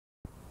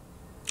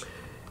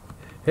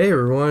Hey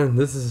everyone,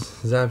 this is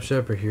Zap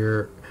Shepherd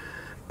here,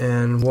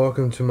 and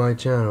welcome to my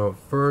channel.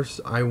 First,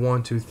 I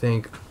want to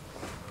thank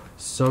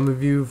some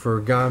of you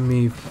for got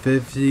me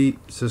 50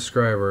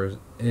 subscribers.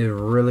 It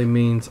really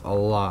means a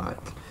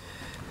lot.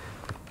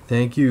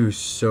 Thank you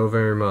so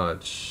very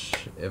much.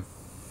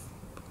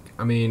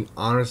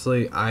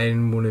 Honestly, I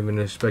wouldn't even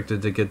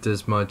expected to get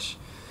this much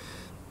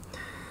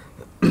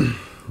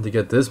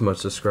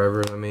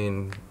subscribers.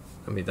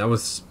 That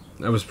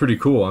was pretty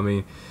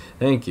cool.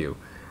 Thank you.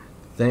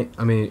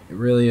 It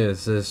really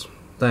is this.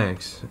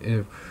 Thanks.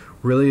 It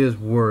really is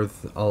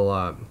worth a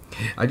lot.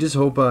 I just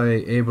hope I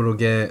able to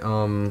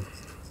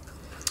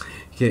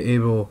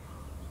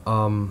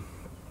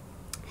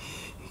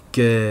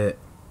get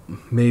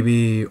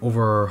maybe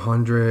over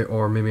 100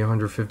 or maybe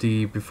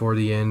 150 before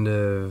the end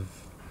of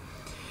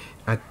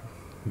at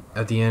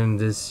the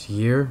end of this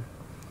year.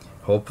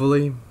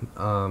 Hopefully.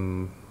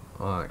 I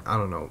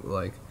don't know,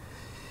 like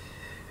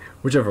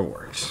whichever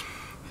works.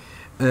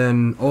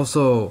 And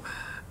also,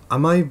 I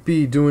might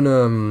be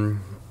doing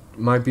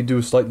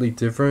slightly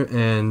different,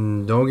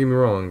 and don't get me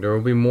wrong, there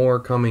will be more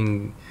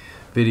coming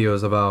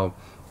videos about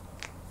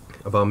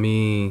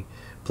me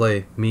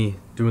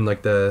doing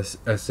like the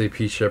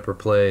SAP Shepherd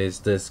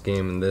plays this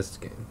game and this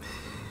game,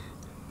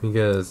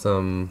 because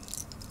I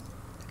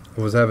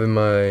was having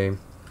my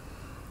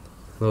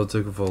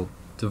little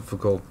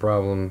difficult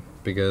problem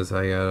because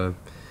I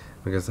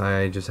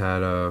just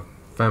had a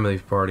family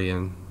party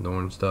and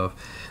doing stuff.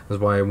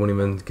 That's why I won't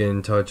even get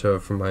in touch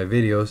for my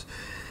videos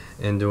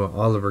and doing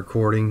all the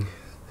recording.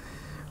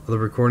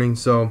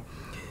 So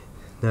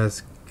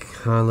that's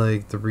kind of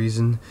like the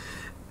reason.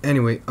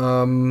 Anyway,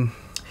 I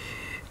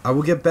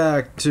will get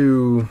back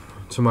to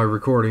my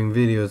recording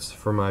videos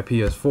for my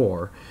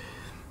PS4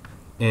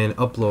 and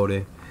upload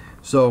it.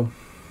 So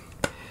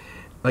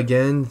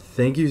again,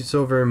 thank you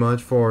so very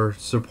much for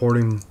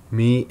supporting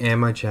me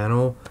and my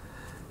channel.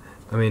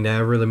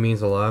 That really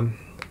means a lot,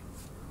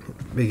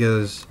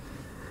 because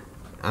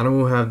I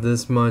don't have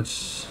this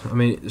much.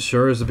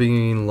 Sure, it's the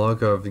beginning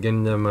luck of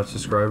getting that much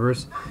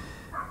subscribers,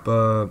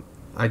 but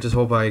I just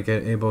hope I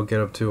able to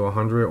get up to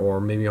 100 or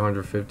maybe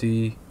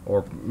 150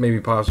 or maybe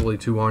possibly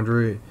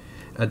 200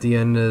 at the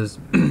end of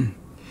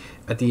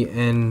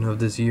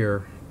this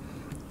year.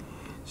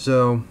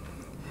 So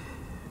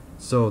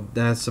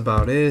that's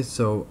about it.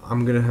 So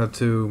I'm gonna have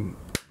to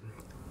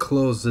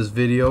close this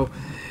video.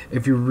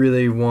 If you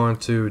really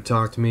want to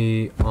talk to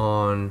me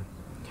on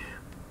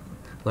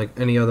like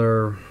any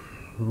other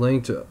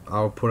link,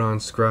 I'll put on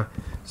just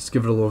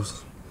give it a little.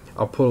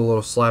 I'll put a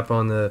little slap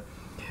on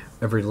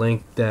every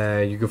link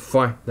that you could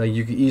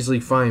easily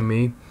find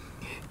me.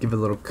 Give it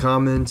little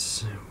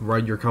comments.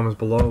 Write your comments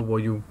below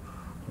what you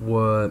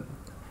want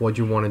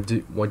to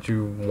do, what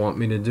you want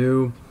me to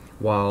do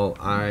while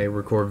I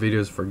record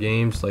videos for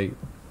games.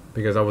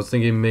 Because I was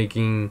thinking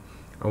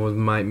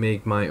might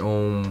make my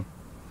own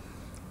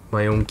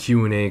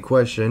Q&A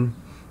question.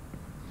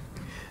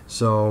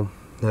 So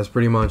that's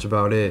pretty much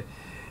about it.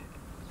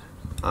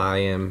 I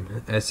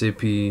am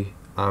SAP.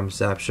 I'm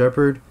Zap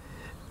Shepherd,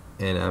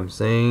 and I'm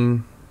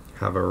saying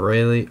have a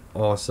really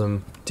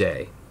awesome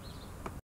day.